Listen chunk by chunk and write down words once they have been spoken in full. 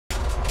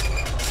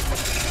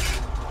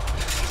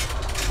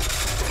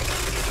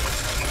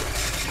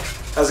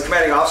As a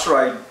commanding officer,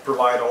 I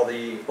provide all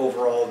the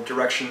overall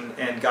direction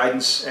and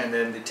guidance and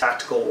then the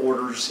tactical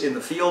orders in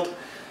the field.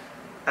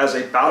 As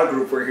a battle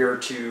group, we're here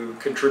to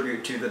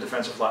contribute to the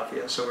defense of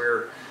Latvia. So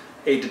we're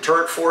a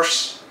deterrent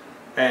force,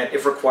 and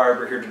if required,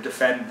 we're here to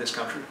defend this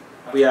country.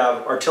 We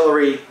have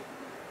artillery,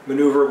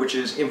 maneuver, which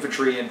is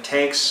infantry and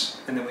tanks,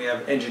 and then we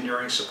have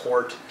engineering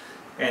support,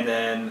 and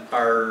then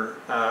our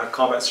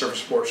combat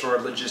service support, so our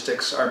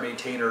logistics, our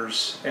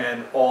maintainers,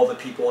 and all the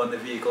people and the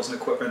vehicles and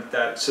equipment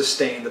that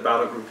sustain the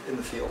battle group in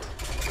the field.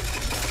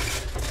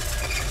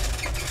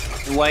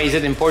 Why is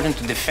it important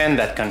to defend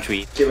that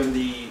country? Given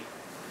the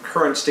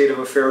current state of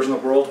affairs in the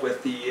world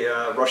with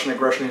the Russian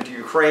aggression into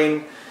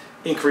Ukraine,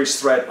 increased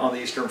threat on the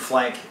eastern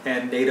flank,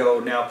 and NATO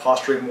now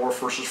posturing more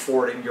forces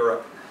forward in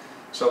Europe.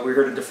 So we're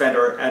here to defend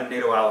our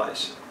NATO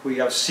allies. We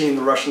have seen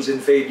the Russians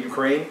invade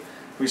Ukraine.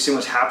 We've seen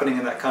what's happening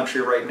in that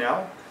country right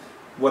now.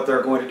 What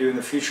they're going to do in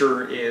the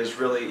future is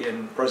really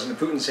in President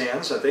Putin's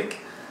hands, I think,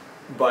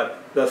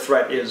 but the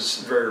threat is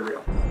very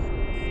real.